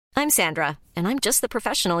I'm Sandra, and I'm just the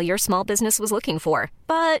professional your small business was looking for.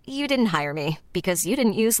 But you didn't hire me because you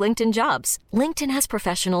didn't use LinkedIn Jobs. LinkedIn has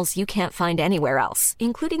professionals you can't find anywhere else,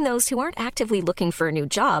 including those who aren't actively looking for a new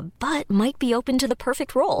job, but might be open to the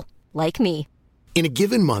perfect role, like me. In a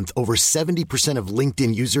given month, over 70% of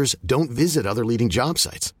LinkedIn users don't visit other leading job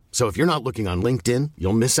sites. So if you're not looking on LinkedIn,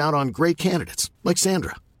 you'll miss out on great candidates like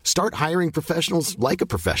Sandra. Start hiring professionals like a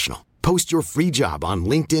professional. Post your free job on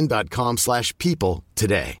linkedin.com/people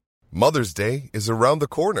today. Mother's Day is around the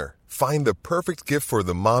corner. Find the perfect gift for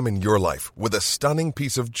the mom in your life with a stunning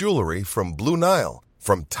piece of jewelry from Blue Nile.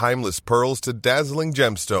 From timeless pearls to dazzling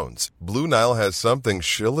gemstones, Blue Nile has something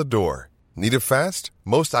she'll adore. Need it fast?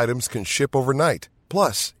 Most items can ship overnight.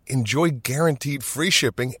 Plus, enjoy guaranteed free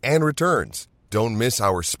shipping and returns. Don't miss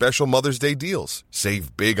our special Mother's Day deals.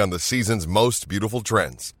 Save big on the season's most beautiful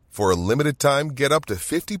trends. For a limited time, get up to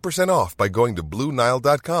 50% off by going to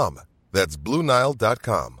BlueNile.com. That's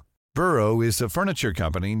BlueNile.com. Burrow is a furniture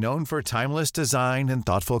company known for timeless design and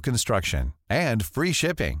thoughtful construction, and free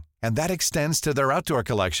shipping, and that extends to their outdoor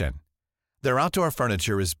collection. Their outdoor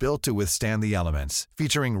furniture is built to withstand the elements,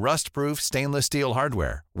 featuring rust-proof stainless steel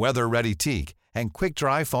hardware, weather-ready teak, and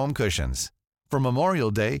quick-dry foam cushions. For Memorial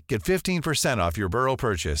Day, get 15% off your Burrow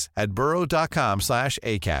purchase at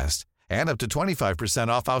burrow.com/ACAST and up to 25%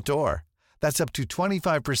 off outdoor. That's up to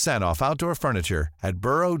 25% off outdoor furniture at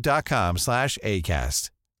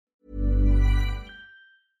burrow.com/ACAST.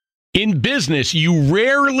 In business, you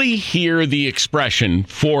rarely hear the expression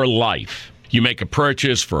 "for life." You make a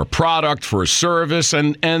purchase for a product, for a service,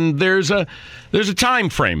 and there's a time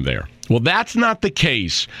frame there. Well, that's not the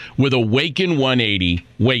case with Awaken 180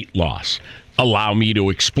 weight loss. Allow me to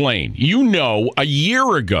explain. You know, a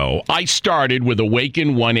year ago, I started with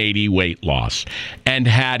Awaken 180 weight loss and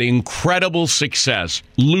had incredible success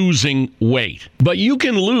losing weight. But you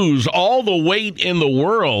can lose all the weight in the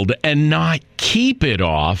world and not keep it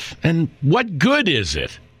off. And what good is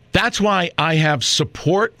it? That's why I have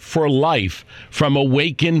support for life from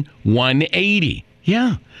Awaken 180.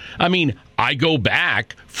 Yeah. I mean, I go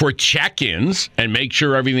back for check-ins and make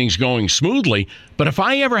sure everything's going smoothly. But if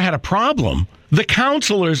I ever had a problem, the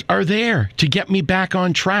counselors are there to get me back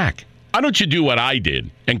on track. Why don't you do what I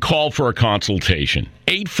did and call for a consultation?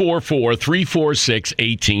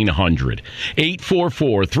 844-346-1800.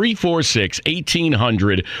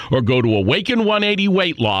 844-346-1800 or go to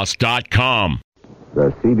awaken180weightloss.com.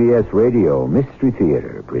 The CBS Radio Mystery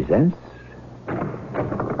Theater presents...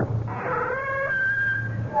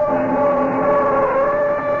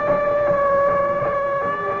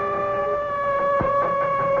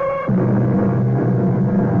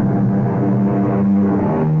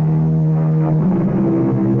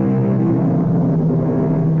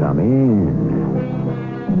 Come in.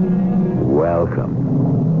 Welcome.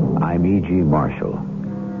 I'm E.G. Marshall.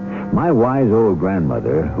 My wise old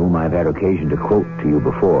grandmother, whom I've had occasion to quote to you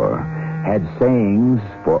before, had sayings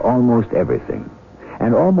for almost everything.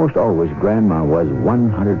 And almost always Grandma was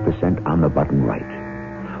 100% on the button right.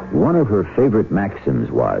 One of her favorite maxims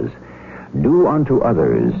was, "Do unto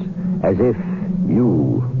others as if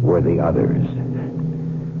you were the others."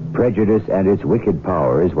 Prejudice and its wicked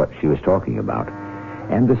power is what she was talking about.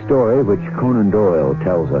 And the story which Conan Doyle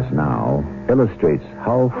tells us now illustrates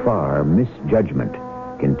how far misjudgment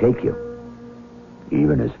can take you,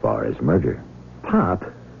 even as far as murder. Pop,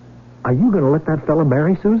 are you going to let that fella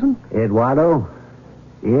marry Susan? Eduardo?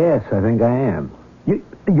 Yes, I think I am. You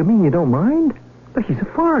mean you don't mind? But he's a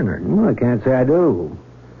foreigner. Well, I can't say I do.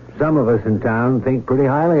 Some of us in town think pretty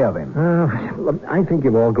highly of him. I think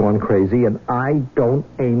you've all gone crazy, and I don't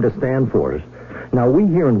aim to stand for it. Now, we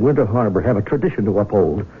here in Winter Harbor have a tradition to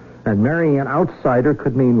uphold, and marrying an outsider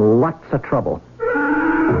could mean lots of trouble.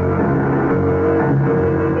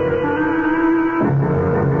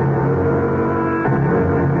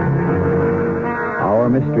 Our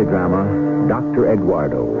mystery drama, Dr.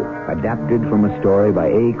 Eduardo, adapted from a story by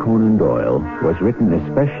A. Conan Doyle, was written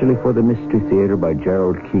especially for the Mystery Theater by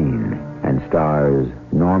Gerald Keane and stars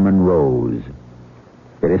Norman Rose.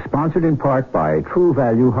 It is sponsored in part by True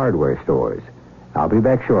Value Hardware Stores. I'll be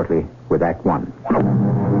back shortly with Act One.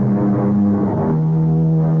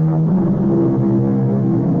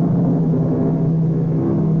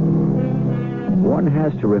 One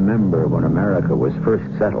has to remember when America was first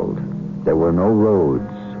settled, there were no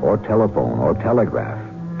roads or telephone or telegraph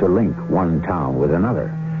to link one town with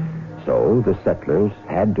another. So the settlers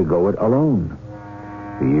had to go it alone.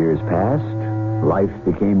 The years passed, life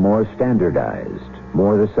became more standardized,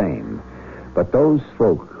 more the same. But those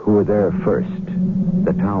folk who were there first,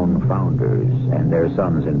 the town founders and their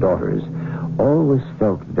sons and daughters, always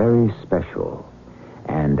felt very special.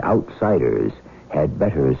 And outsiders had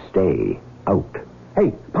better stay out.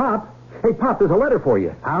 Hey, Pop, there's a letter for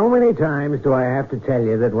you. How many times do I have to tell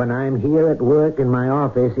you that when I'm here at work in my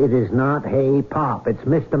office, it is not hey, Pop, it's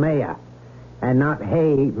Mr. Mayor. And not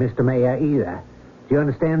hey, Mr. Mayor either. Do you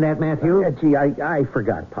understand that, Matthew? Gee, I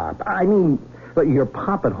forgot, Pop. I mean, but you're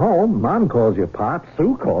Pop at home. Mom calls you Pop.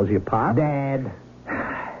 Sue calls you Pop. Dad.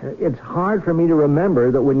 It's hard for me to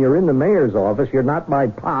remember that when you're in the mayor's office, you're not my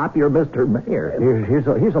Pop, you're Mr. Mayor.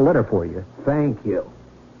 Here's a letter for you. Thank you.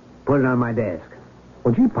 Put it on my desk.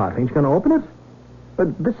 Well, gee, Pop, ain't you going to open it?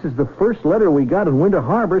 But this is the first letter we got in Winter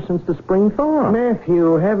Harbor since the spring thaw.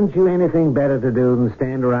 Matthew, haven't you anything better to do than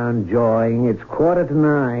stand around jawing? It's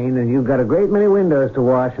 8:45, and you've got a great many windows to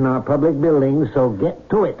wash in our public buildings, so get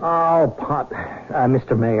to it. Oh, Pop,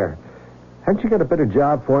 Mr. Mayor, haven't you got a better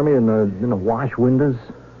job for me than the wash windows?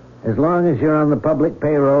 As long as you're on the public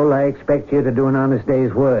payroll, I expect you to do an honest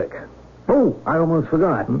day's work. Oh, I almost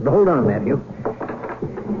forgot. Hold on, Matthew.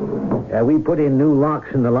 We put in new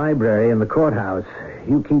locks in the library and the courthouse.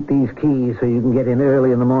 You keep these keys so you can get in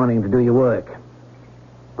early in the morning to do your work.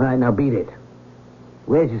 All right, now beat it.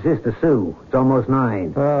 Where's your sister, Sue? It's almost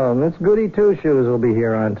 9. Oh, Miss Goody Two-Shoes will be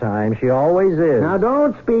here on time. She always is. Now,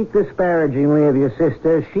 don't speak disparagingly of your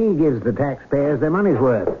sister. She gives the taxpayers their money's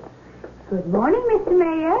worth. Good morning, Mr.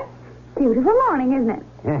 Mayor. Beautiful morning, isn't it?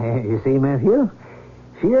 You see, Matthew?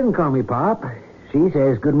 She doesn't call me Pop. She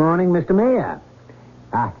says, good morning, Mr. Mayor.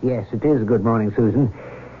 Yes, it is good morning, Susan.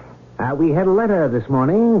 We had a letter this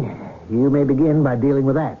morning. You may begin by dealing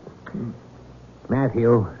with that.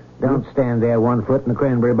 Matthew, don't stand there 1 foot in the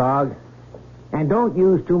cranberry bog. And don't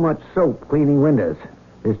use too much soap cleaning windows.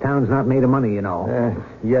 This town's not made of money, you know.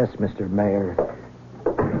 Yes, Mr. Mayor.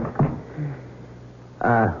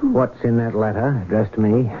 What's in that letter addressed to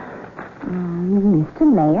me? Mr.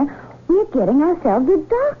 Mayor, we're getting ourselves a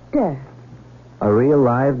doctor. A real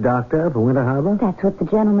live doctor for Winter Harbor? That's what the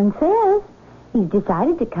gentleman says. He's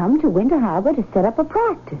decided to come to Winter Harbor to set up a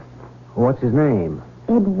practice. What's his name?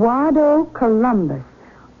 Eduardo Columbus.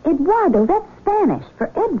 Eduardo, that's Spanish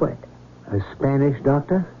for Edward. A Spanish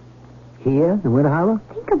doctor? Here in Winter Harbor?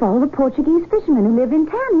 Think of all the Portuguese fishermen who live in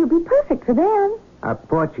town. He'll be perfect for them.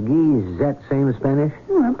 Portuguese, is that same as Spanish?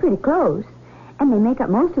 Well, pretty close. And they make up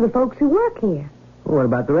most of the folks who work here. Well, what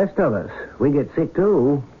about the rest of us? We get sick,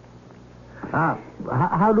 too.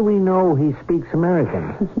 How do we know he speaks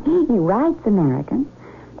American? He writes American.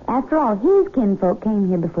 After all, his kinfolk came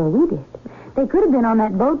here before we did. They could have been on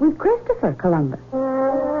that boat with Christopher Columbus.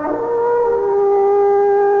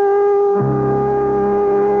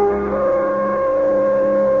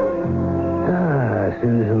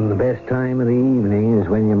 Susan, the best time of the evening is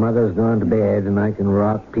when your mother's gone to bed and I can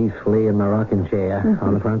rock peacefully in my rocking chair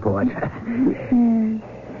on the front porch.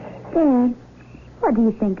 Dad, what do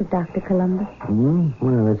you think of Dr. Columbus?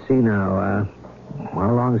 Well, let's see now.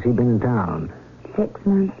 How long has he been in town? 6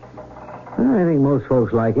 months. I think most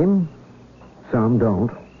folks like him. Some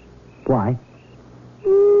don't. Why?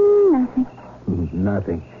 Nothing.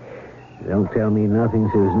 Nothing. Don't tell me nothing,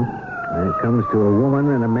 Susan. When it comes to a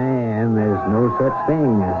woman and a man, there's no such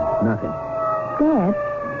thing as nothing.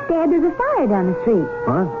 Dad, there's a fire down the street.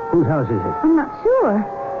 What? Whose house is it? I'm not sure.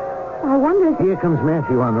 I wonder if... Here comes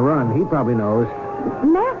Matthew on the run. He probably knows.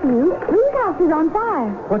 Matthew, whose house is on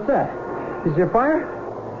fire? What's that? Is there fire?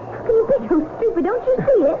 How can you be so stupid? Don't you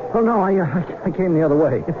see it? Oh, no, I came the other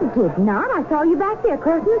way. You did not. I saw you back there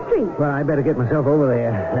crossing the street. Well, I better get myself over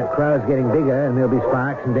there. That crowd's getting bigger, and there'll be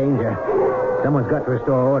sparks and danger. Someone's got to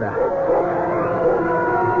restore order.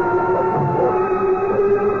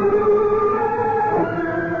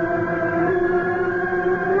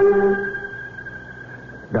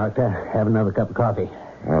 Doctor, have another cup of coffee.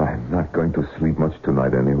 I'm not going to sleep much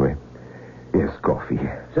tonight anyway. Yes, coffee.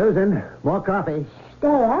 Susan, more coffee.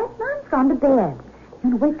 Dad, Mom's gone to bed. You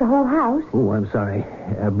want to wake the whole house? Oh, I'm sorry.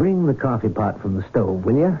 Bring the coffee pot from the stove,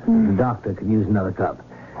 will you? The doctor could use another cup.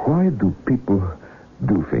 Why do people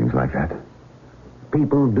do things like that?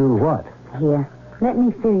 People do what? Here, let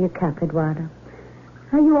me fill your cup, Eduardo.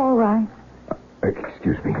 Are you all right?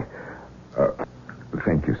 Excuse me.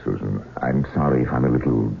 Thank you, Susan. I'm sorry if I'm a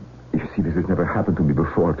little... You see, this has never happened to me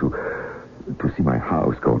before, to see my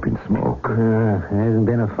house go up in smoke. There hasn't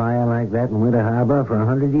been a fire like that in Winter Harbor for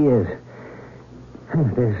 100 years.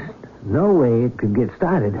 There's no way it could get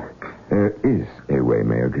started. There is a way,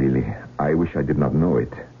 Mayor Greeley. I wish I did not know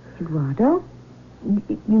it. Eduardo?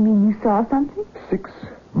 You mean you saw something? 6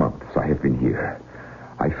 months I have been here.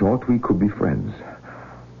 I thought we could be friends.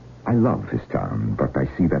 I love this town, but I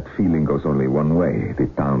see that feeling goes only one way. The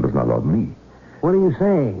town does not love me. What are you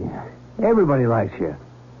saying? Everybody likes you.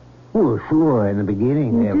 Well, sure, in the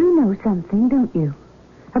beginning. You do know something, don't you?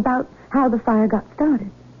 About how the fire got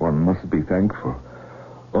started. One must be thankful.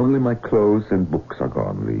 Only my clothes and books are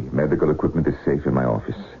gone. The medical equipment is safe in my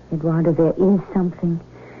office. Eduardo, there is something.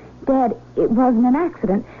 Dad, it wasn't an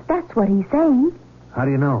accident. That's what he's saying. How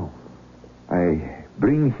do you know? I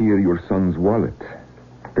bring here your son's wallet.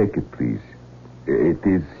 Take it, please. It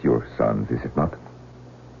is your son's, is it not?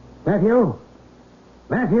 Matthew!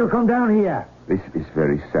 Matthew, come down here. This is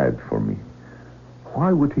very sad for me.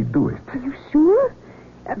 Why would he do it? Are you sure?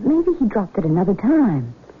 Maybe he dropped it another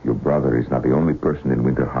time. Your brother is not the only person in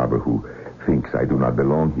Winter Harbor who thinks I do not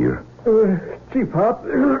belong here. Gee, Pop,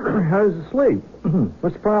 how's the sleep?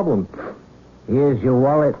 What's the problem? Here's your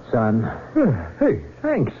wallet, son. Hey,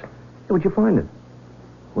 thanks. Where'd you find it?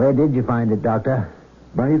 Where did you find it, Doctor?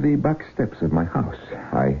 By the back steps of my house.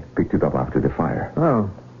 I picked it up after the fire. Oh,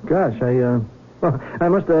 gosh, I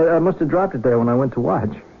must have dropped it there when I went to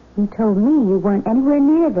watch. You told me you weren't anywhere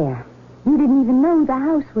near there. You didn't even know the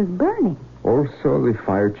house was burning. Also, the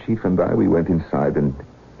fire chief and I, we went inside and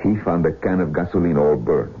he found a can of gasoline all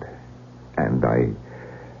burned. And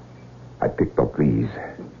I picked up these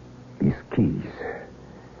keys.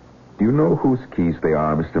 Do you know whose keys they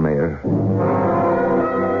are, Mr. Mayor?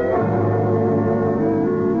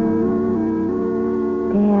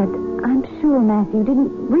 Dad, I'm sure Matthew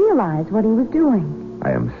didn't realize what he was doing.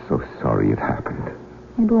 I am so sorry it happened.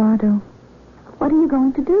 Eduardo, what are you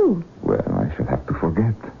going to do? Well, I shall have to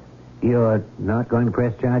forget. You're not going to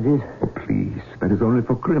press charges? Oh, please. That is only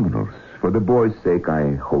for criminals. For the boy's sake,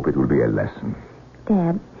 I hope it will be a lesson.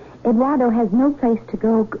 Dad, Eduardo has no place to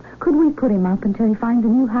go. Could we put him up until he finds a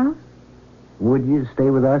new house? Would you stay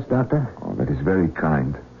with us, Doctor? Oh, that is very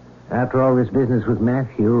kind. After all this business with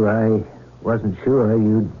Matthew, I wasn't sure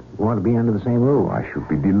you'd want to be under the same roof. I should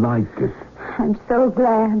be delighted. I'm so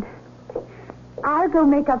glad. I'll go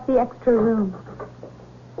make up the extra room.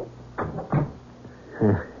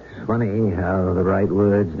 It's funny how the right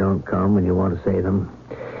words don't come when you want to say them.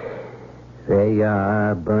 There you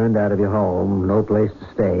are, burned out of your home, no place to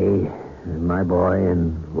stay, and my boy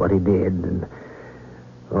and what he did, and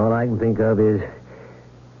all I can think of is,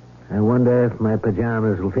 I wonder if my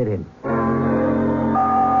pajamas will fit him.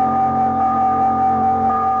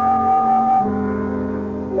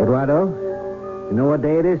 Eduardo, you know what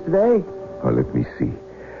day it is today? Oh, let me see.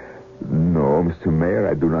 No, Mr. Mayor,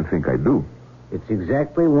 I do not think I do. It's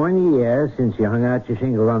exactly 1 year since you hung out your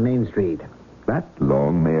shingle on Main Street. That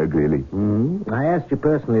long, Mayor Greeley? Mm-hmm. I asked you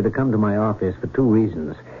personally to come to my office for two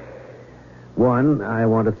reasons. One, I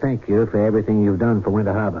want to thank you for everything you've done for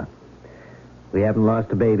Winter Harbor. We haven't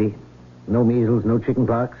lost a baby. No measles, no chicken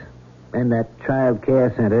pox. And that child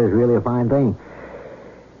care center is really a fine thing.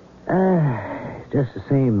 Just the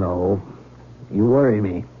same, though, you worry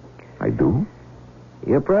me. I do?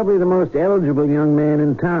 You're probably the most eligible young man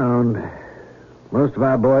in town. Most of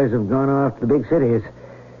our boys have gone off to the big cities.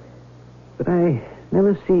 But I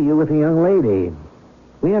never see you with a young lady.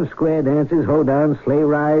 We have square dances, hoedowns, sleigh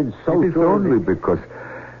rides, social... It is only because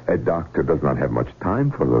a doctor does not have much time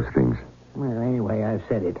for those things. Well, anyway, I've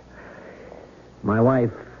said it. My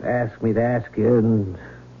wife asked me to ask you, and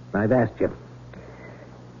I've asked you.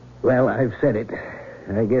 Well, I've said it.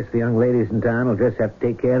 I guess the young ladies in town will just have to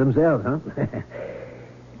take care of themselves, huh?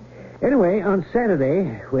 Anyway, on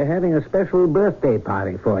Saturday, we're having a special birthday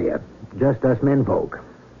party for you. Just us menfolk.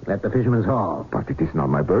 At the Fisherman's Hall. But it is not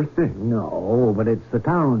my birthday. No, but it's the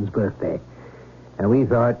town's birthday. And we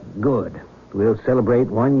thought, good. We'll celebrate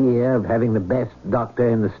 1 year of having the best doctor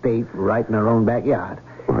in the state right in our own backyard.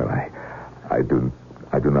 Well, I do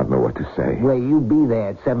not know what to say. Well, you be there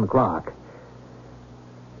at 7 o'clock.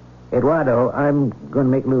 Eduardo, I'm going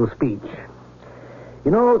to make a little speech. You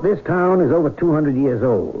know, this town is over 200 years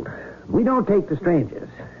old. We don't take to strangers.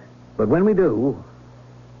 But when we do,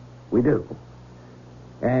 we do.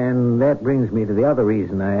 And that brings me to the other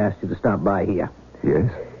reason I asked you to stop by here.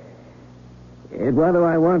 Yes? Eduardo,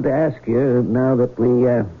 I wanted to ask you, now that we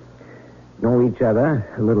know each other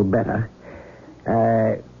a little better,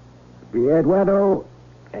 Eduardo,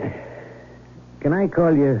 can I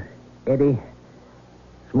call you Eddie?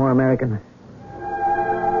 It's more American.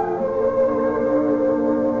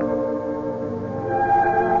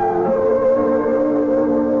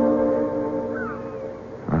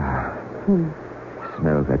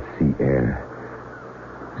 Smell that sea air.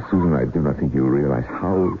 Susan, I do not think you realize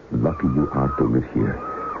how lucky you are to live here.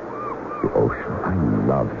 The ocean. I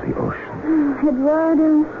love the ocean.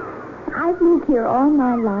 Eduardo, I've lived here all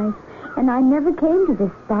my life, and I never came to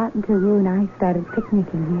this spot until you and I started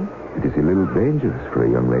picnicking here. It is a little dangerous for a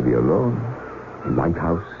young lady alone. The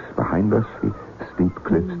lighthouse behind us, the steep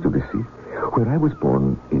cliffs to the sea. Where I was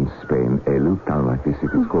born in Spain, a little town like this,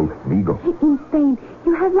 it is called Vigo. In Spain,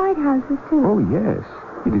 you have lighthouses, too. Oh, yes.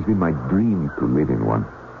 It has been my dream to live in one.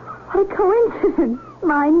 What a coincidence.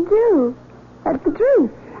 Mine, too. That's the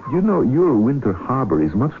truth. You know, your winter harbor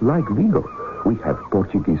is much like Vigo. We have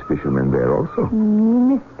Portuguese fishermen there also.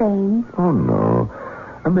 You miss Spain. Oh, no.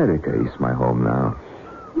 America is my home now.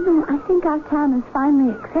 You know, I think our town has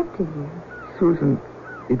finally accepted you. Susan,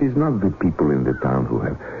 it is not the people in the town who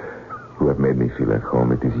have made me feel at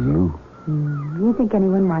home. It is you. You think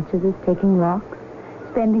anyone watches us taking walks,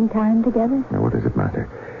 spending time together? Now, what does it matter?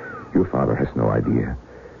 Your father has no idea.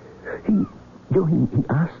 He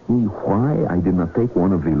asked me why I did not take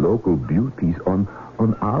one of the local beauties on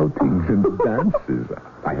outings and dances.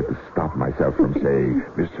 I had to stop myself from saying,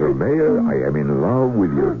 Mr. Mayor, I am in love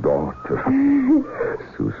with your daughter.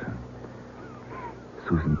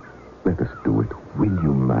 Susan, let us do it. Will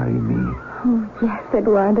you marry me? Oh, yes,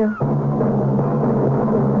 Eduardo.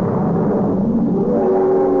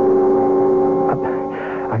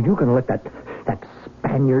 Are you going to let that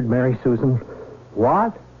Spaniard marry Susan?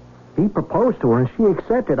 What? He proposed to her and she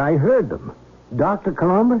accepted. I heard them. Dr.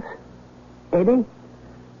 Columbus? Eddie?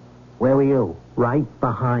 Where were you? Right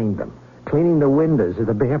behind them, cleaning the windows of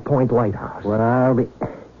the Bear Point Lighthouse. Well,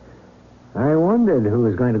 I wondered who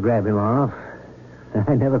was going to grab him off.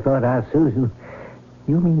 I never thought our Susan...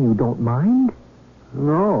 You mean you don't mind?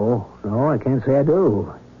 No, I can't say I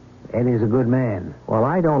do. Eddie's a good man. Well,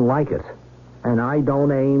 I don't like it. And I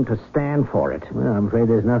don't aim to stand for it. Well, I'm afraid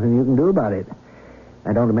there's nothing you can do about it.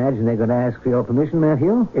 I don't imagine they're going to ask for your permission,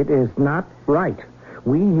 Matthew. It is not right.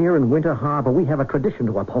 We here in Winter Harbor, we have a tradition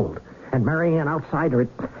to uphold. And marrying an outsider,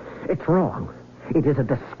 it's wrong. It is a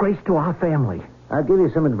disgrace to our family. I'll give you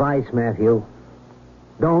some advice, Matthew.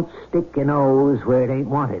 Don't stick your nose where it ain't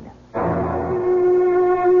wanted.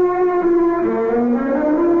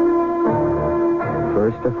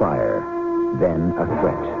 First a fire, then a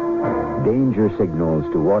threat. Danger signals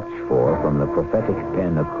to watch for from the prophetic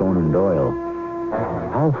pen of Conan Doyle.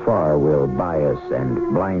 How far will bias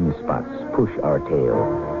and blind spots push our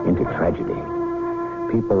tale into tragedy?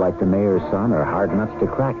 People like the mayor's son are hard nuts to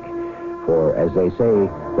crack. For, as they say,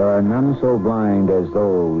 there are none so blind as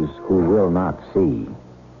those who will not see.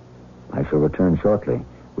 I shall return shortly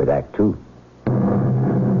with Act 2.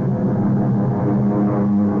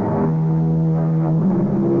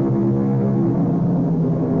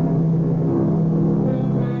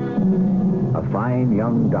 A fine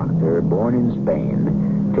young doctor born in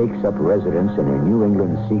Spain takes up residence in a New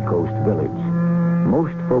England seacoast village.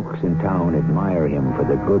 Most folks in town admire him for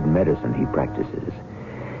the good medicine he practices.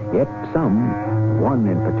 Yet some, one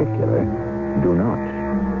in particular, do not.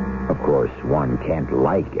 Of course, one can't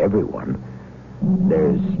like everyone.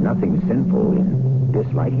 There's nothing sinful in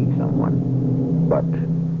disliking someone, but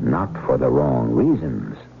not for the wrong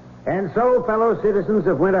reasons. And so, fellow citizens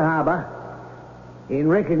of Winter Harbor, in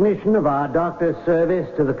recognition of our doctor's service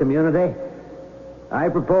to the community, I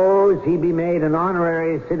propose he be made an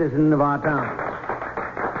honorary citizen of our town.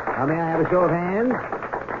 Now, may I have a show of hands?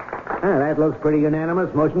 That looks pretty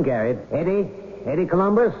unanimous. Motion carried. Eddie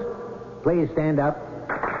Columbus, please stand up.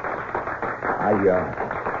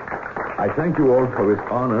 I thank you all for this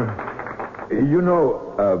honor. You know,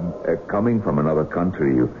 coming from another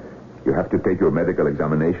country, you have to take your medical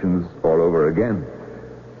examinations all over again.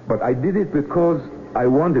 But I did it because I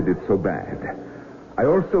wanted it so bad. I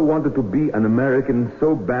also wanted to be an American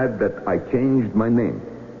so bad that I changed my name.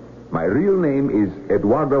 My real name is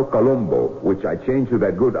Eduardo Colombo, which I changed to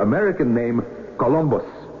that good American name, Columbus.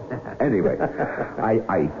 Anyway,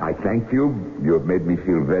 I thank you. You have made me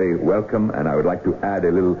feel very welcome, and I would like to add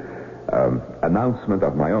a little announcement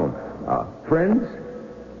of my own. Friends,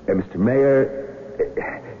 Mr.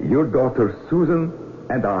 Mayor, your daughter Susan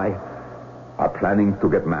and I are planning to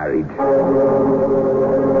get married.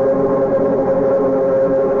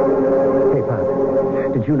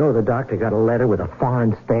 Did you know the doctor got a letter with a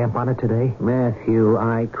foreign stamp on it today? Matthew,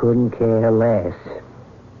 I couldn't care less.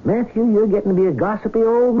 Matthew, you're getting to be a gossipy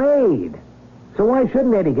old maid. So why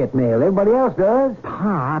shouldn't Eddie get mail? Everybody else does.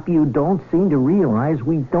 Pop, you don't seem to realize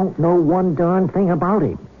we don't know one darn thing about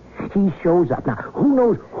him. He shows up. Now, who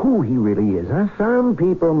knows who he really is, huh? Some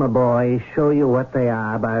people, my boy, show you what they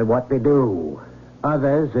are by what they do.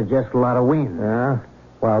 Others are just a lot of wind.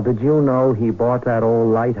 Well, did you know he bought that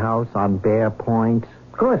old lighthouse on Bear Point?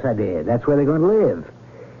 Of course I did. That's where they're going to live.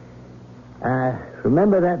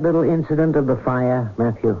 Remember that little incident of the fire,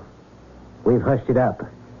 Matthew? We've hushed it up.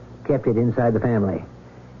 Kept it inside the family.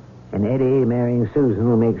 And Eddie marrying Susan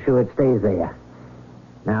will make sure it stays there.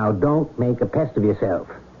 Now, don't make a pest of yourself.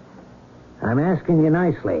 I'm asking you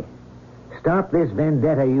nicely. stop this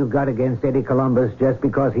vendetta you've got against Eddie Columbus just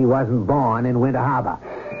because he wasn't born in Winter Harbor.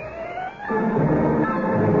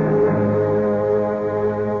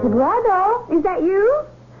 Eduardo, is that you?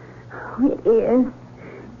 Oh, it is.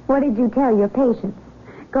 What did you tell your patients?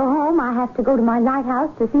 Go home, I have to go to my lighthouse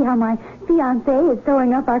to see how my fiancé is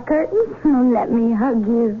sewing up our curtains. Oh, let me hug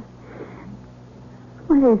you.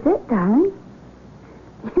 What is it, darling?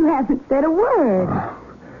 You haven't said a word.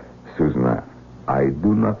 Susan, I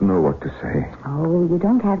do not know what to say. Oh, you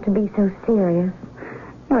don't have to be so serious.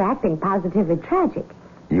 You're acting positively tragic.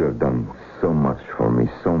 You have done so much for me,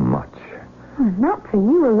 so much. Not for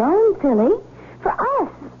you alone, silly. For us.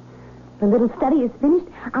 The little study is finished.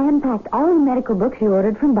 I unpacked all the medical books you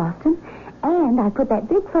ordered from Boston, and I put that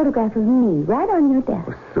big photograph of me right on your desk.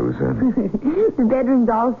 Oh, Susan. The bedroom's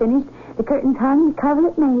all finished. The curtains hung, the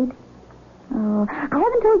coverlet made. Oh, I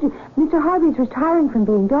haven't told you. Mr. Harvey's retiring from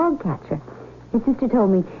being dog catcher. His sister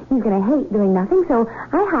told me he's going to hate doing nothing, so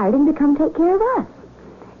I hired him to come take care of us.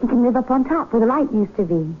 He can live up on top where the light used to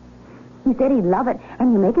be. He said he'd love it,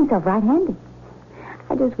 and he'll make himself right-handed.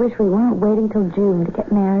 I just wish we weren't waiting till June to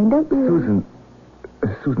get married, don't you?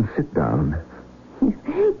 Susan, sit down.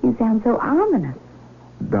 You sound so ominous.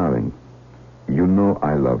 Darling, you know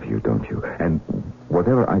I love you, don't you? And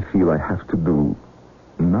whatever I feel I have to do,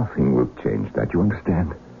 nothing will change that. You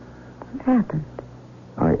understand? What happened?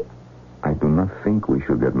 I do not think we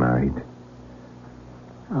should get married.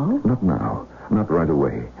 Oh? Not now. Not right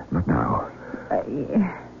away. Not now.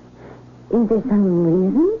 Is there some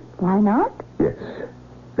reason? Why not? Yes,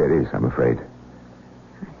 there is, I'm afraid.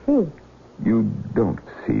 I see. You don't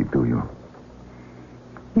see, do you?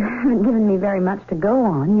 You haven't given me very much to go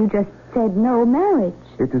on. You just said no marriage.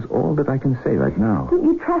 It is all that I can say right now. Don't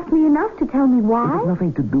you trust me enough to tell me why? It has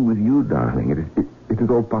nothing to do with you, darling. It is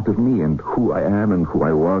all part of me and who I am and who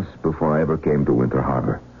I was before I ever came to Winter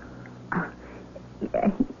Harbor.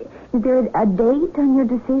 Is there a date on your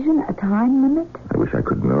decision, a time limit? I wish I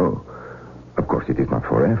could know. Of course, it is not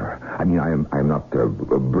forever. I mean, I am not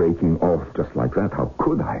breaking off just like that. How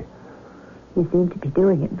could I? You seem to be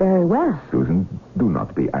doing it very well. Susan, do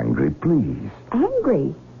not be angry, please.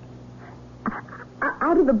 Angry?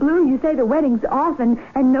 Out of the blue, you say the wedding's off and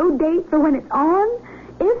no date for when it's on?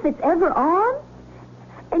 If it's ever on?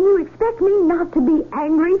 And you expect me not to be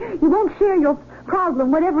angry? You won't share your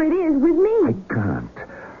problem, whatever it is, with me. I can't.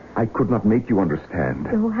 I could not make you understand.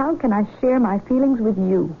 So how can I share my feelings with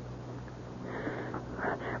you?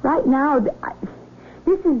 Right now,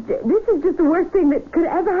 this is just the worst thing that could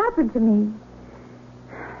ever happen to me.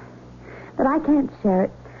 But I can't share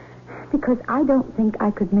it because I don't think I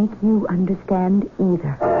could make you understand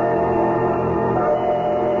either.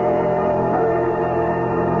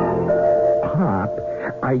 Pop,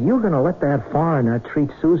 are you going to let that foreigner treat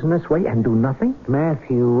Susan this way and do nothing?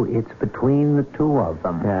 Matthew, it's between the two of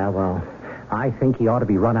them. Yeah, well, I think he ought to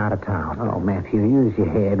be run out of town. Oh, Matthew, use your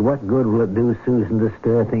head. What good will it do Susan to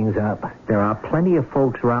stir things up? There are plenty of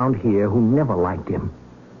folks around here who never liked him.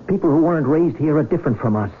 People who weren't raised here are different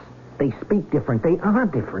from us. They speak different. They are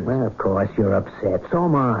different. Well, of course, you're upset. So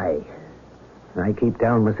am I. I keep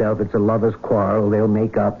telling myself it's a lover's quarrel. They'll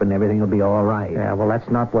make up and everything will be all right. Yeah, well, that's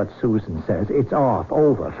not what Susan says. It's off,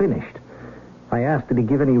 over, finished. I asked her to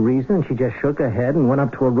give any reason, and she just shook her head and went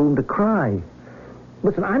up to her room to cry.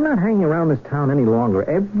 Listen, I'm not hanging around this town any longer.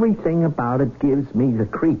 Everything about it gives me the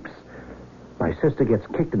creeps. My sister gets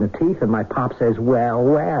kicked in the teeth, and my pop says, well.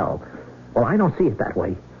 Well, I don't see it that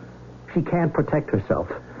way. She can't protect herself.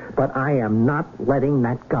 But I am not letting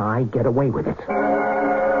that guy get away with it.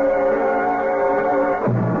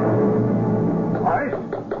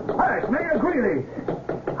 Horace, Mayor Greeley.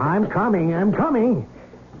 I'm coming.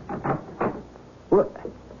 What?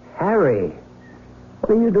 Harry,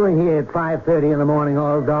 what are you doing here at 5:30 in the morning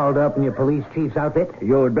all dolled up in your police chief's outfit?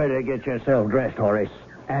 You'd better get yourself dressed, Horace.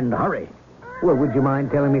 And hurry. Well, would you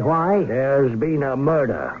mind telling me why? There's been a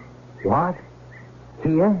murder. What?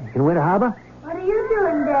 Here? In Winter Harbor? What are you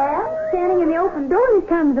doing, Dad? Standing in the open door this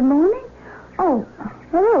time of the morning? Oh,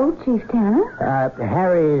 hello, Chief Tanner.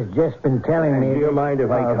 Harry's just been telling me... Do you mind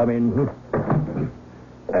if I come in?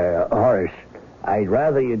 Horace, I'd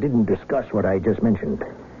rather you didn't discuss what I just mentioned.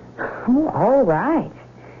 Oh, all right.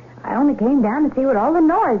 I only came down to see what all the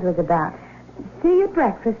noise was about. See you at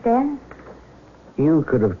breakfast, Dad. You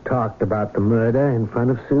could have talked about the murder in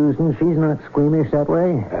front of Susan. She's not squeamish that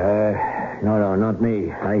way. No, not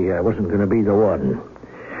me. I wasn't going to be the one.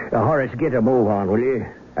 Horace, get a move on, will you?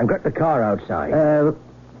 I've got the car outside.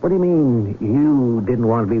 What do you mean you didn't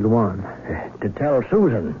want to be the one? To tell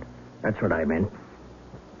Susan. That's what I meant.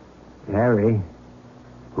 Harry,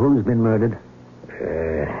 who's been murdered?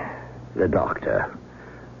 The doctor.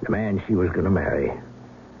 The man she was going to marry.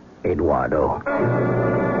 Eduardo.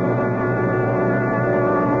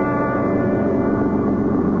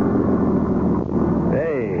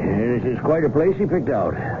 Hey, this is quite a place he picked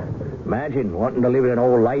out. Imagine wanting to live in an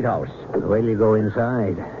old lighthouse. Wait till you go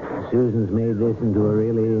inside. Susan's made this into a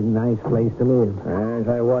really nice place to live. As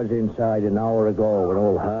I was inside an hour ago when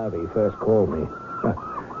old Harvey first called me.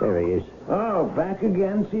 There he is. Oh, back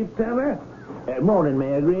again, Chief Teller? Morning,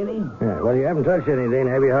 Mayor Greeny. Yeah, well, you haven't touched anything,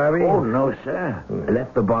 have you, Harvey? Oh, no, sir. I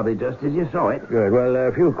left the body just as you saw it. Good. Well,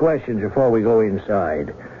 a few questions before we go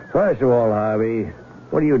inside. First of all, Harvey,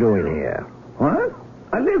 what are you doing here? What?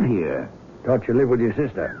 I live here. Thought you lived with your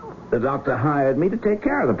sister. The doctor hired me to take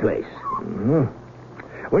care of the place. Mm-hmm.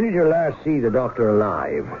 When did you last see the doctor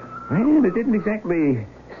alive? Well, I didn't exactly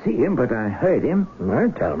see him, but I heard him.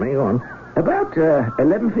 Well, tell me, go on. About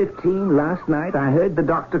 11:15 last night, I heard the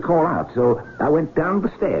doctor call out, so I went down the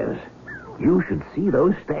stairs. You should see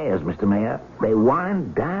those stairs, Mr. Mayor. They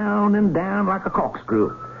wind down and down like a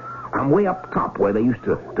corkscrew. I'm way up top where they used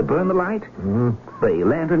to burn the light. Mm-hmm. The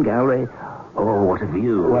lantern gallery. Oh, what a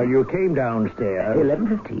view. Well, you came downstairs.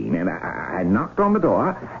 11:15, and I knocked on the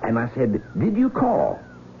door, and I said, "Did you call?"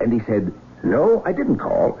 And he said, "No, I didn't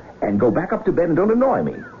call, and go back up to bed and don't annoy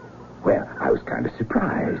me." Well, I was kind of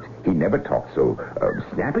surprised. He never talked so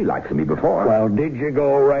snappy like to me before. Well, did you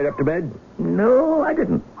go right up to bed? No, I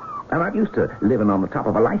didn't. I'm not used to living on the top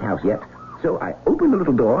of a lighthouse yet. So I opened the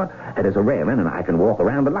little door, and there's a railing, and I can walk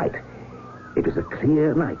around the light. It was a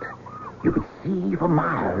clear night. You could see for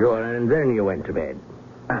miles. And then you went to bed.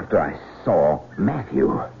 After I saw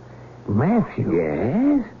Matthew. Matthew?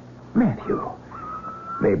 Yes, Matthew.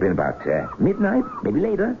 May have been about midnight, maybe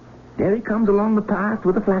later. There he comes along the path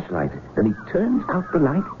with a flashlight. Then he turns out the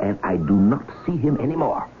light, and I do not see him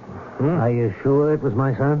anymore. Are you sure it was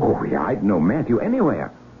my son? Oh, yeah, I'd know Matthew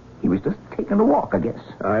anywhere. He was just taking a walk, I guess.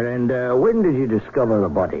 And when did you discover the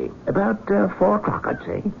body? About 4 o'clock, I'd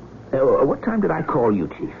say. What time did I call you,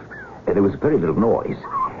 Chief? There was very little noise.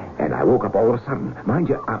 And I woke up all of a sudden. Mind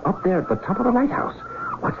you, I'm up there at the top of the lighthouse.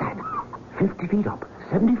 What's that? 50 feet up,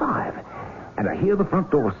 75. And I hear the front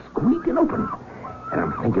door squeaking open. And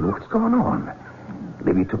I'm thinking, what's going on?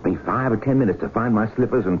 Maybe it took me 5 or 10 minutes to find my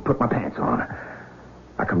slippers and put my pants on.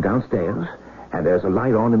 I come downstairs, and there's a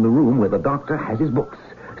light on in the room where the doctor has his books.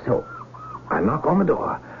 So I knock on the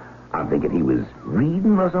door. I'm thinking he was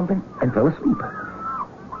reading or something and fell asleep.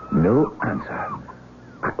 No answer.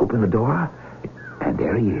 I open the door, and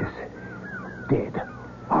there he is, dead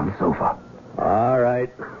on the sofa. All right.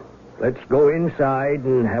 Let's go inside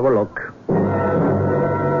and have a look.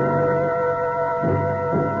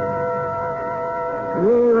 We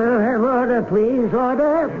will have order, please.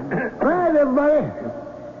 Order. Right, everybody.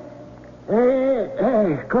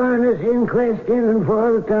 Coroner's inquest in and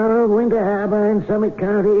for the town of Winter Harbor in Summit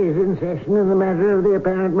County is in session in the matter of the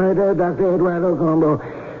apparent murder of Dr. Eduardo Colombo.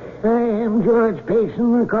 I am George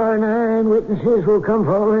Payson, the coroner, and witnesses will come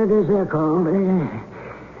forward as they're called.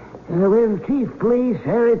 With Chief Police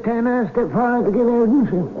Harry Tanner, step forward to give evidence.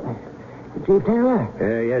 Chief Tanner?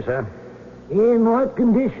 Yes, sir. In what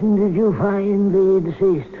condition did you find the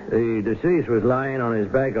deceased? The deceased was lying on his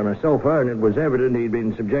back on a sofa, and it was evident he'd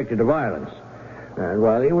been subjected to violence. And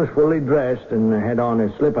while he was fully dressed and had on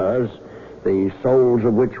his slippers, the soles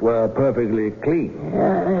of which were perfectly clean.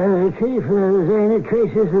 Chief, was there any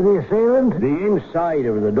traces of the assailant? The inside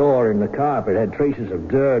of the door in the carpet had traces of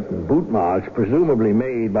dirt and boot marks, presumably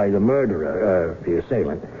made by the murderer, the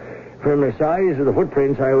assailant. From the size of the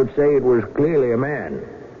footprints, I would say it was clearly a man.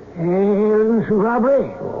 Evidence of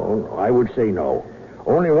robbery? Oh, I would say no.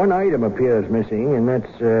 Only one item appears missing, and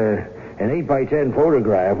that's an 8x10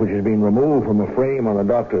 photograph which has been removed from a frame on the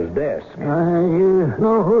doctor's desk. You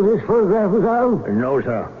know who this photograph was of? No,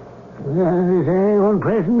 sir. Is there anyone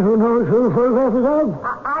present who knows who the photograph was of?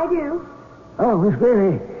 I do. Oh, Miss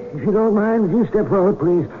Greeley, if you don't mind, would you step forward,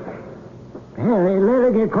 please? Harry, let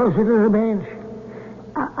her get closer to the bench.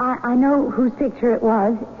 I know whose picture it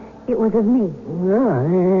was. It was of me.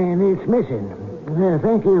 And it's missing.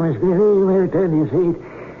 Thank you, Miss Greeley. You may return to your seat.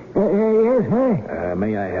 Yes, Harry?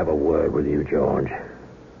 May I have a word with you, George?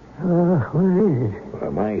 What is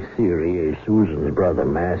it? My theory is Susan's brother,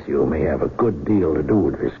 Matthew, may have a good deal to do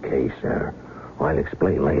with this case, sir. I'll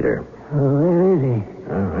explain later. Where is he?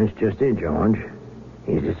 That's just it, George.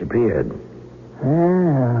 He's disappeared.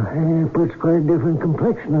 It puts quite a different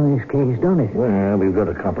complexion on this case, don't it? Well, we've got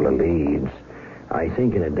a couple of leads. I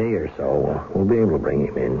think in a day or so, we'll be able to bring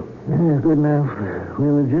him in. Good enough.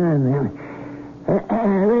 We'll adjourn then.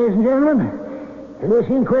 Ladies and gentlemen, this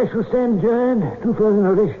inquest will stand adjourned to further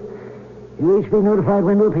notice. You each be notified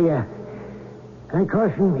when to appear. I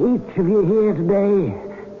caution each of you here today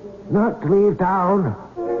not to leave town.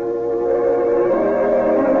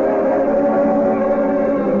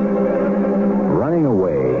 Running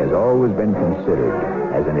away has always been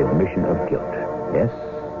considered as an admission of guilt. Yes,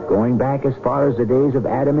 going back as far as the days of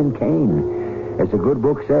Adam and Cain. As the good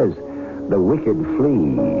book says, the wicked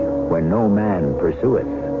flee when no man pursueth.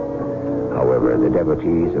 However, the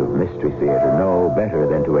devotees of Mystery Theater know better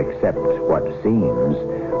than to accept what seems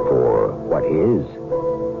for what is.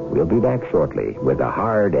 We'll be back shortly with the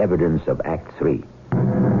hard evidence of Act 3.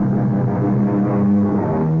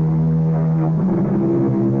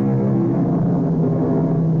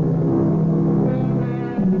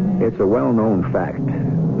 It's a well-known fact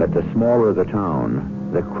that the smaller the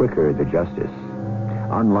town, the quicker the justice.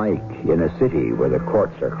 Unlike in a city where the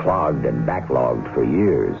courts are clogged and backlogged for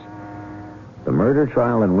years. The murder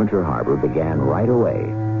trial in Winter Harbor began right away,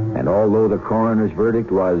 and although the coroner's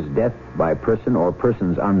verdict was death by person or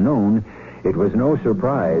persons unknown, it was no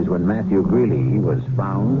surprise when Matthew Greeley was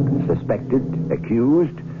found, suspected,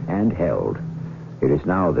 accused, and held. It is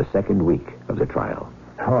now the second week of the trial.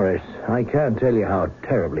 Horace, I can't tell you how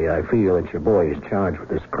terribly I feel that your boy is charged with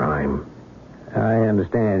this crime. I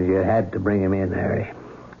understand you had to bring him in, Harry.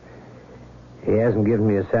 He hasn't given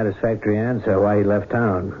me a satisfactory answer why he left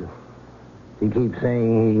town. He keeps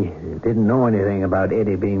saying he didn't know anything about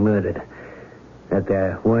Eddie being murdered. That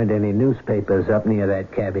there weren't any newspapers up near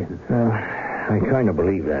that cabin. I kind of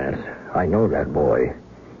believe that. I know that boy.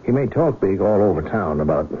 He may talk big all over town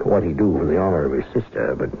about what he'd do for the honor of his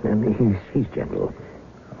sister, but he's gentle.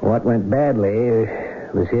 What went badly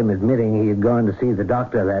was him admitting he had gone to see the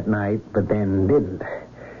doctor that night, but then didn't,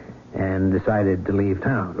 and decided to leave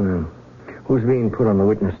town. Who's being put on the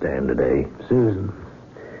witness stand today? Susan.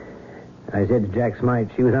 I said to Jack Smite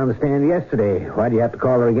she was on the stand yesterday. Why do you have to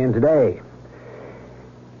call her again today?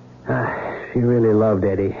 She really loved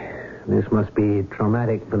Eddie. This must be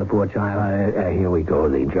traumatic for the poor child. Here we go.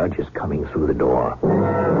 The judge is coming through the door.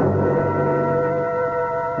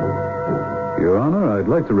 Your Honor, I'd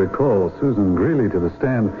like to recall Susan Greeley to the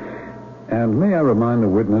stand. And may I remind the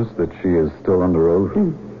witness that she is still under oath?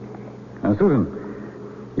 Now, Susan,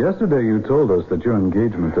 yesterday you told us that your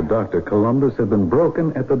engagement to Dr. Columbus had been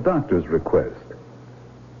broken at the doctor's request.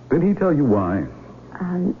 Did he tell you why?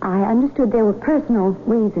 I understood there were personal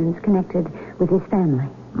reasons connected with his family.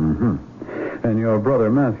 Mm-hmm. And your brother,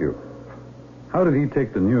 Matthew, how did he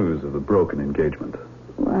take the news of the broken engagement?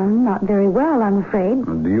 Well, not very well, I'm afraid.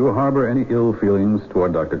 Do you harbor any ill feelings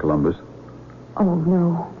toward Dr. Columbus? Oh,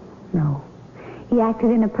 no. He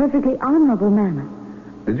acted in a perfectly honorable manner.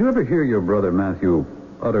 Did you ever hear your brother, Matthew,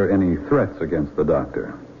 utter any threats against the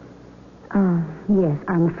doctor? Yes,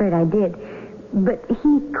 I'm afraid I did. But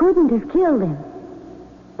he couldn't have killed him.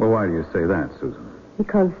 Well, why do you say that, Susan?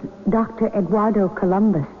 Because Dr. Eduardo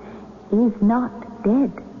Columbus is not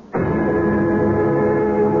dead.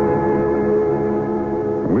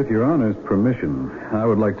 With your Honor's permission, I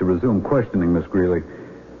would like to resume questioning Miss Greeley.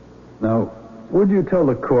 Now, would you tell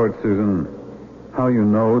the court, Susan, how you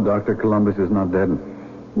know Dr. Columbus is not dead?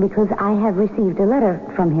 Because I have received a letter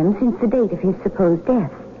from him since the date of his supposed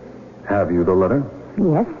death. Have you the letter?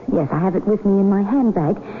 Yes, I have it with me in my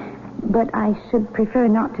handbag, but I should prefer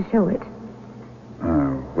not to show it.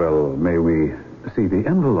 Well, may we see the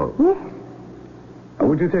envelope? Yes.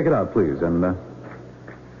 Would you take it out, please, and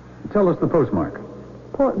tell us the postmark?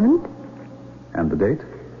 Portland. And the date?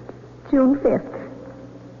 June 5th.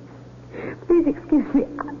 Please excuse me.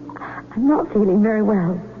 I'm not feeling very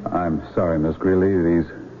well. I'm sorry, Miss Greeley.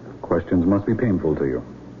 These questions must be painful to you.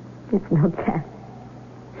 It's not that.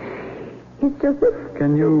 It's just that...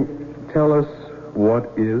 Can you tell us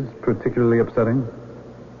what is particularly upsetting?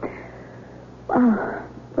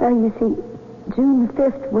 Well, you see, June the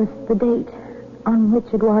 5th was the date on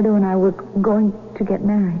which Eduardo and I were going to get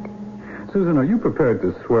married. Susan, are you prepared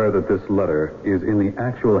to swear that this letter is in the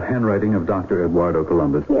actual handwriting of Dr. Eduardo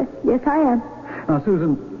Columbus? Yes, I am. Now,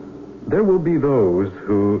 Susan, there will be those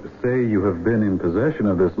who say you have been in possession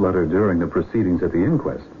of this letter during the proceedings at the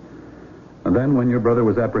inquest. And then when your brother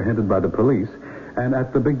was apprehended by the police, and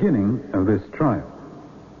at the beginning of this trial.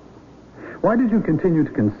 Why did you continue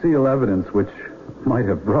to conceal evidence which might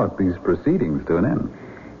have brought these proceedings to an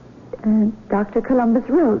end? Dr. Columbus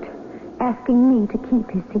wrote, asking me to keep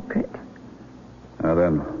his secret. Now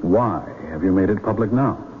then, why have you made it public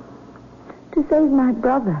now? To save my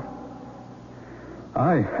brother.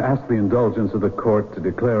 I ask the indulgence of the court to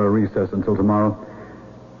declare a recess until tomorrow.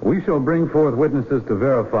 We shall bring forth witnesses to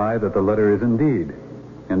verify that the letter is indeed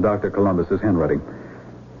in Dr. Columbus's handwriting.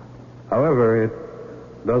 However, it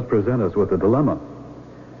does present us with a dilemma.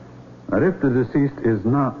 That if the deceased is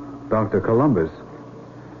not Dr. Columbus,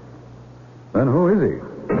 then who is he?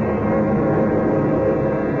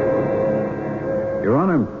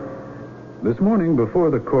 This morning, before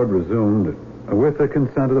the court resumed, with the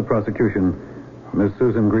consent of the prosecution, Miss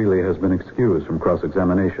Susan Greeley has been excused from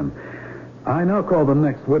cross-examination. I now call the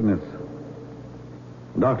next witness,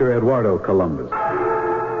 Dr. Eduardo Columbus.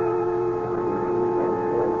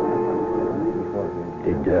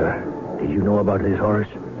 Did you know about this, Horace?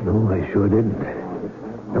 No, I sure didn't.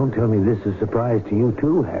 Don't tell me this is a surprise to you,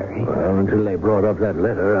 too, Harry. Well, until they brought up that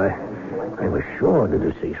letter, I was sure the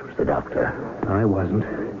deceased was the doctor. I wasn't.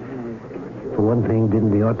 For one thing,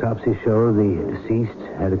 didn't the autopsy show the deceased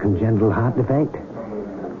had a congenital heart defect?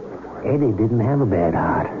 Eddie didn't have a bad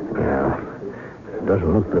heart. Well,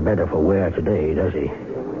 doesn't look the better for wear today, does he?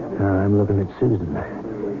 I'm looking at Susan.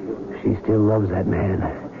 She still loves that man.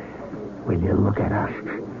 Will you look at her?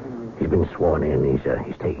 He's been sworn in.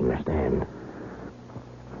 He's taking the stand.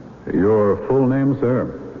 Your full name,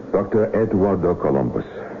 sir? Dr. Eduardo Columbus.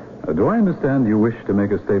 Do I understand you wish to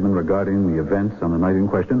make a statement regarding the events on the night in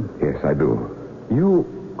question? Yes, I do. You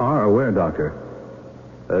are aware, Doctor,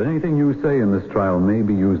 that anything you say in this trial may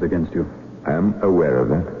be used against you. I am aware of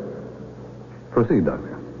that. Proceed,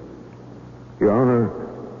 Doctor. Your Honor,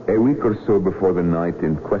 a week or so before the night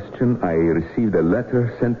in question, I received a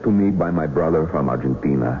letter sent to me by my brother from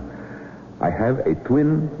Argentina. I have a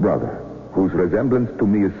twin brother whose resemblance to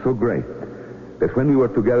me is so great that when we were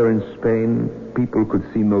together in Spain, people could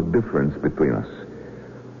see no difference between us.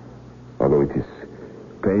 Although it is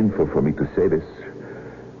painful for me to say this,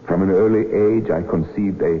 from an early age I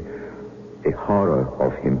conceived a horror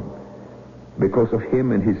of him. Because of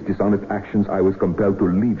him and his dishonest actions, I was compelled to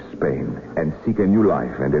leave Spain and seek a new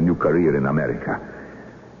life and a new career in America.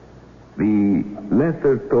 The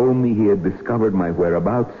letter told me he had discovered my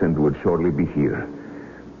whereabouts and would shortly be here.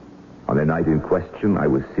 On the night in question, I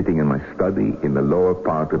was sitting in my study in the lower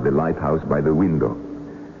part of the lighthouse by the window.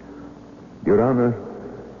 Your Honor,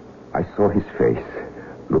 I saw his face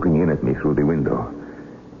looking in at me through the window.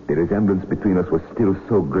 The resemblance between us was still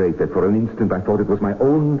so great that for an instant I thought it was my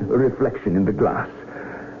own reflection in the glass.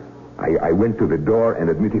 I went to the door and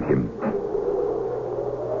admitted him.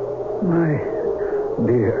 My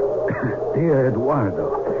dear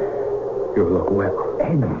Eduardo, you look well.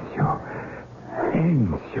 Enzo,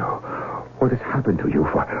 what has happened to you?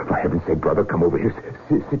 For heaven's sake, brother, come over here.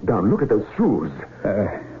 Sit down. Look at those shoes.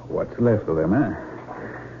 What's left of them,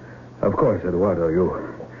 eh? Of course, Eduardo,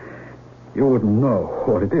 you wouldn't know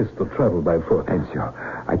what it is to travel by foot. Enzo,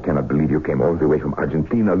 I cannot believe you came all the way from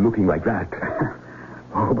Argentina looking like that.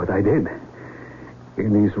 Oh, but I did.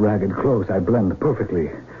 In these ragged clothes, I blend perfectly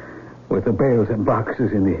with the bales and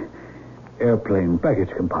boxes in the airplane baggage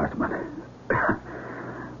compartment.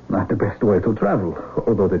 Not the best way to travel,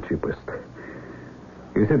 although the cheapest.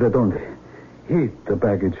 You see, they don't heat the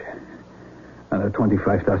baggage under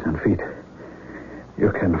 25,000 feet.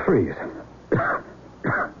 You can freeze.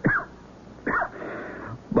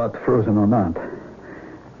 But frozen or not,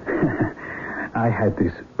 I had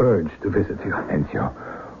this urge to visit you. Enzo,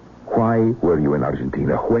 why were you in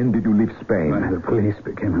Argentina? When did you leave Spain? When the police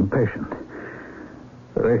became impatient.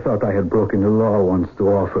 They thought I had broken the law once too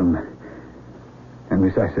often. And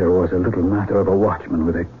besides, there was a little matter of a watchman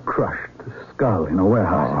with a crushed skull in a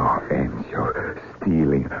warehouse. Oh, Enzo,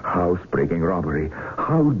 stealing, housebreaking, robbery.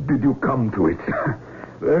 How did you come to it?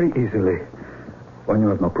 Very easily. When you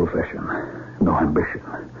have no profession, no ambition.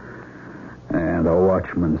 And a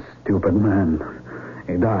watchman, stupid man.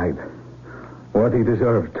 He died. What he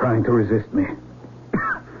deserved, trying to resist me.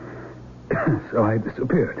 So I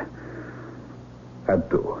disappeared. Had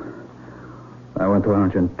to. I went to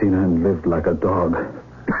Argentina and lived like a dog.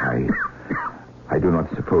 I do not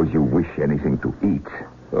suppose you wish anything to eat.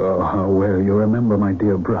 Oh, how well you remember my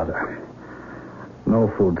dear brother. No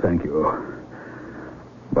food, thank you.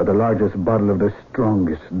 But the largest bottle of the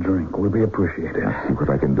strongest drink will be appreciated. I'll see what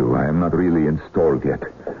I can do. I am not really installed yet.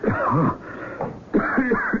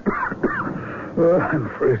 Oh, I'm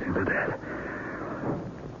freezing to death.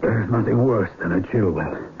 There's nothing worse than a chill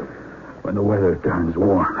when the weather turns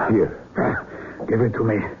warm. Here. Give it to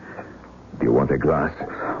me. Do you want a glass?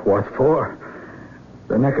 What for?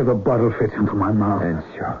 The neck of the bottle fits into my mouth.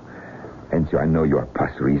 Enzo, I know you are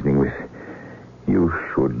past reasoning with. You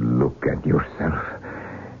should look at yourself.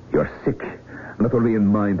 You're sick, not only in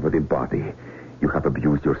mind, but in body. You have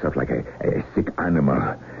abused yourself like a sick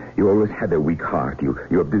animal. You always had a weak heart. You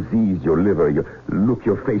have diseased your liver.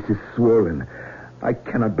 Your face is swollen. I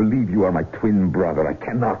cannot believe you are my twin brother. I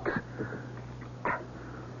cannot.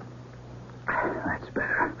 That's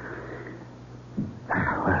better.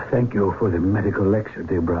 Well, thank you for the medical lecture,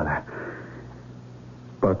 dear brother.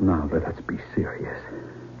 But now let us be serious.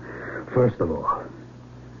 First of all,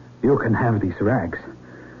 you can have these rags.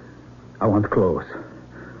 I want clothes.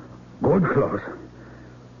 Good clothes.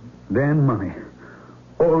 Then money.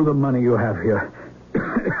 All the money you have here.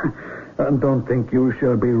 And don't think you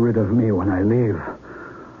shall be rid of me when I leave.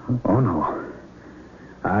 Oh, no.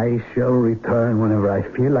 I shall return whenever I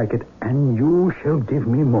feel like it, and you shall give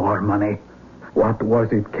me more money. What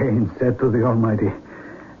was it Cain said to the Almighty?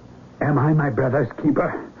 Am I my brother's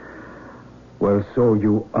keeper? Well, so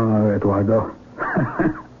you are, Eduardo.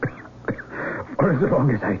 For as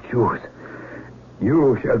long as I choose,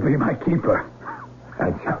 you shall be my keeper.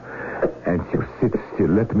 And you sit still.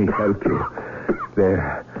 Let me help you.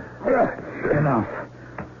 There. Enough.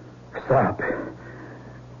 Stop.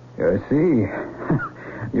 You see,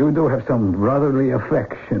 you do have some brotherly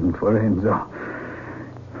affection for Enzo.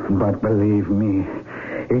 But believe me,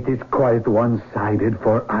 it is quite one-sided,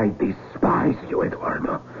 for I despise you,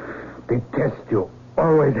 Eduardo. Detest you.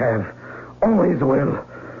 Always have. Always will.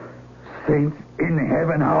 Saints in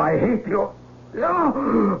heaven, how I hate you.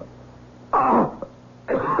 Oh! Oh!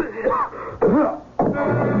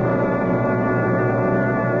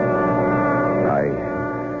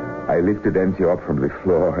 I lifted Enzo up from the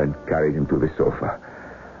floor and carried him to the sofa.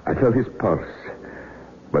 I felt his pulse,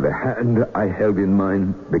 but the hand I held in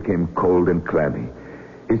mine became cold and clammy.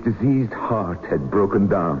 His diseased heart had broken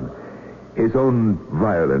down. His own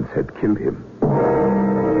violence had killed him.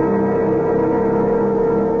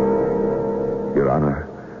 Your Honor,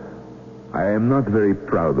 I am not very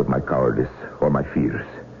proud of my cowardice or my fears.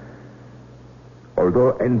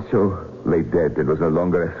 Although Enzo lay dead and was no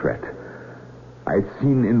longer a threat, I had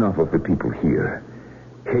seen enough of the people here.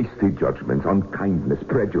 Hasty judgments, unkindness,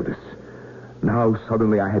 prejudice. Now,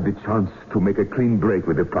 suddenly, I had the chance to make a clean break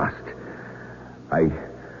with the past. I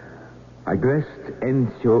dressed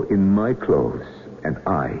Enzo in my clothes, and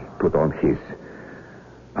I put on his.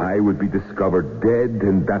 I would be discovered dead,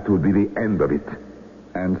 and that would be the end of it.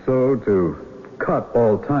 And so, to cut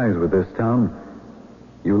all ties with this town,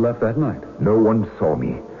 you left that night? No one saw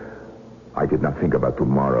me. I did not think about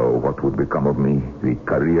tomorrow, what would become of me, the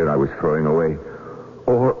career I was throwing away.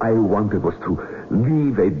 All I wanted was to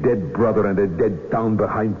leave a dead brother and a dead town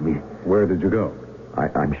behind me. Where did you go?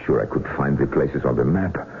 I'm sure I could find the places on the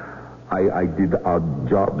map. I did odd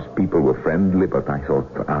jobs. People were friendly, but I thought,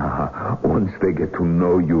 once they get to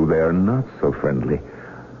know you, they are not so friendly.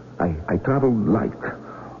 I traveled light.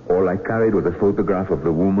 All I carried was a photograph of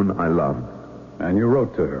the woman I loved. And you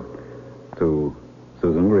wrote to her? To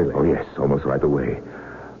Susan Greeley? Oh, yes, almost right away.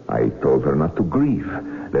 I told her not to grieve,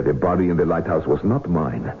 that the body in the lighthouse was not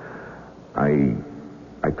mine. I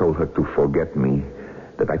told her to forget me,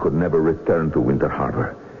 that I could never return to Winter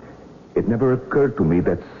Harbor. It never occurred to me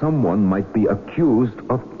that someone might be accused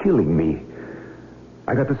of killing me.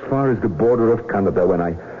 I got as far as the border of Canada when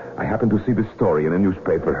I happened to see the story in a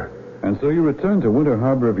newspaper. And so you returned to Winter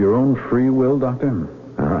Harbor of your own free will, Doctor?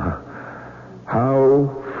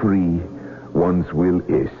 How free one's will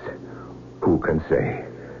is, who can say?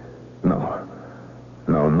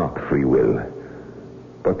 No, not free will.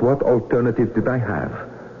 But what alternative did I have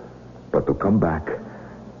but to come back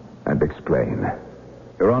and explain?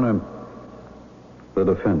 Your Honor, the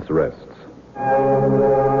defense rests.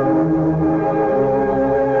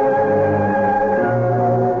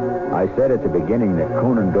 I said at the beginning that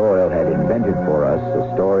Conan Doyle had invented for us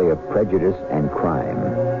a story of prejudice and crime.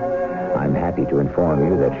 I'm happy to inform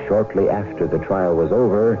you that shortly after the trial was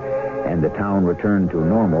over and the town returned to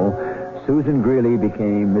normal, Susan Greeley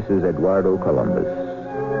became Mrs. Eduardo Columbus.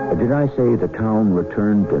 Did I say the town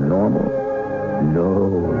returned to normal?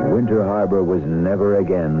 No, Winter Harbor was never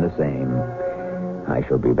again the same. I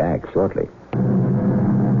shall be back shortly.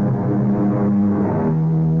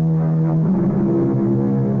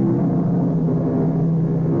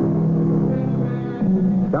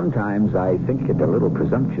 Sometimes I think it a little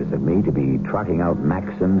presumptuous of me to be trotting out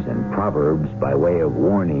maxims and proverbs by way of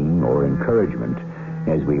warning or encouragement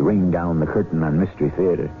as we ring down the curtain on Mystery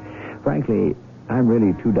Theater. Frankly, I'm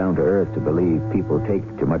really too down to earth to believe people take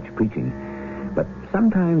too much preaching. But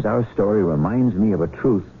sometimes our story reminds me of a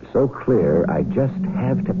truth so clear I just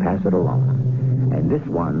have to pass it along. And this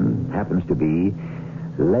one happens to be,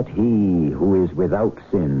 let he who is without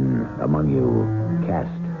sin among you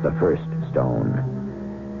cast the first stone.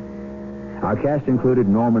 Our cast included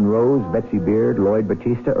Norman Rose, Betsy Beard, Lloyd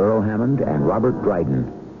Battista, Earl Hammond, and Robert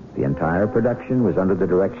Dryden. The entire production was under the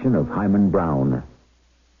direction of Hyman Brown.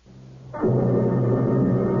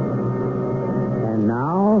 And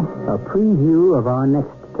now, a preview of our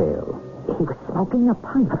next tale. He was smoking a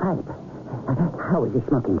pipe. How is he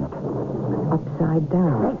smoking it? Upside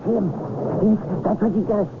down. That's him. That's what he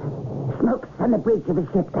does. Smokes on the bridge of a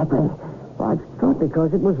ship that way. Well, I thought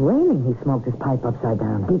because it was raining he smoked his pipe upside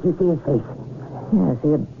down. Did you see his face? Yes, he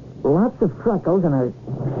had lots of freckles and a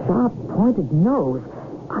sharp, pointed nose.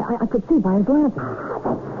 I could see by his glasses.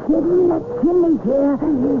 That's him, he's here.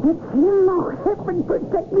 It's him. Oh, heaven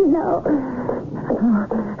protect me now.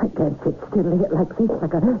 I can't sit still like this,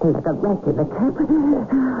 like a rat in a trap.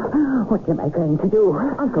 What am I going to do?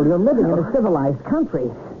 Uncle, you're living in a civilized country.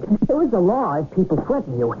 There is a law if people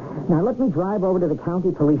threaten you. Now, let me drive over to the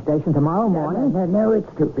county police station tomorrow morning. No, it's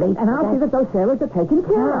too late. And I'll see that those sailors are taken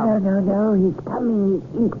care of. No. He's coming.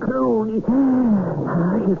 He's cruel. He'll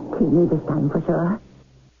kill me this time for sure.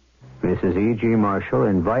 Mrs. E.G. Marshall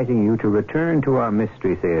inviting you to return to our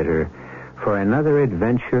Mystery Theater for another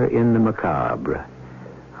adventure in the macabre.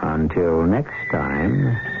 Until next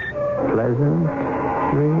time, pleasant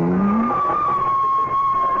dreams.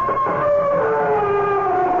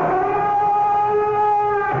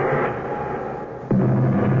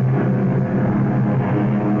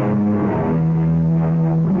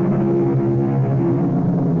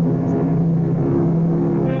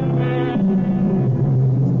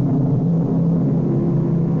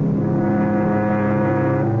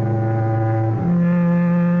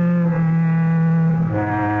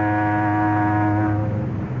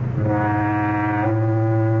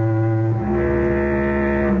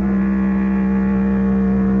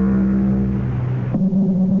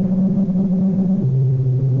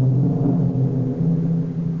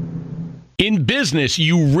 In business,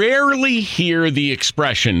 you rarely hear the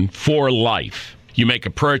expression for life. You make a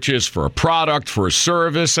purchase for a product, for a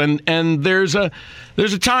service, and there's a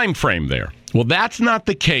time frame there. Well, that's not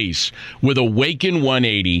the case with Awaken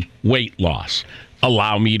 180 weight loss.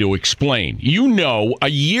 Allow me to explain. You know, a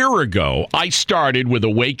year ago, I started with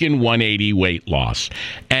Awaken 180 weight loss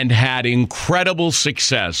and had incredible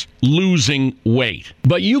success losing weight.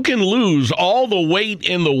 But you can lose all the weight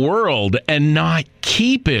in the world and not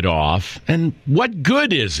keep it off. And what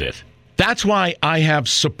good is it? That's why I have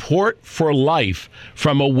support for life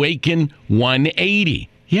from Awaken 180.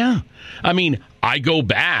 Yeah. I mean, I go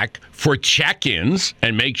back for check-ins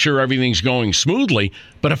and make sure everything's going smoothly.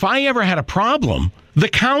 But if I ever had a problem, the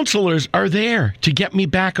counselors are there to get me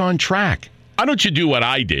back on track. Why don't you do what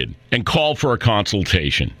I did and call for a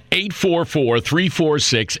consultation?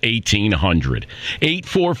 844-346-1800.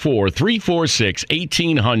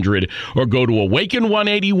 844-346-1800 or go to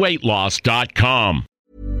awaken180weightloss.com.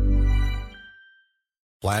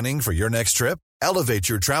 Planning for your next trip? Elevate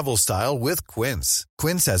your travel style with Quince.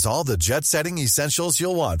 Quince has all the jet-setting essentials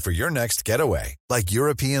you'll want for your next getaway, like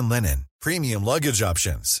European linen, premium luggage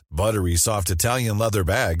options, buttery soft Italian leather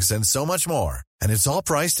bags, and so much more. And it's all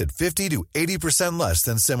priced at 50 to 80% less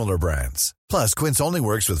than similar brands. Plus, Quince only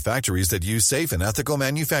works with factories that use safe and ethical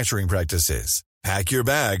manufacturing practices. Pack your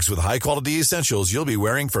bags with high-quality essentials you'll be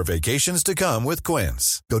wearing for vacations to come with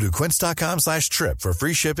Quince. Go to quince.com/trip for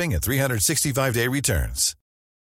free shipping and 365-day returns.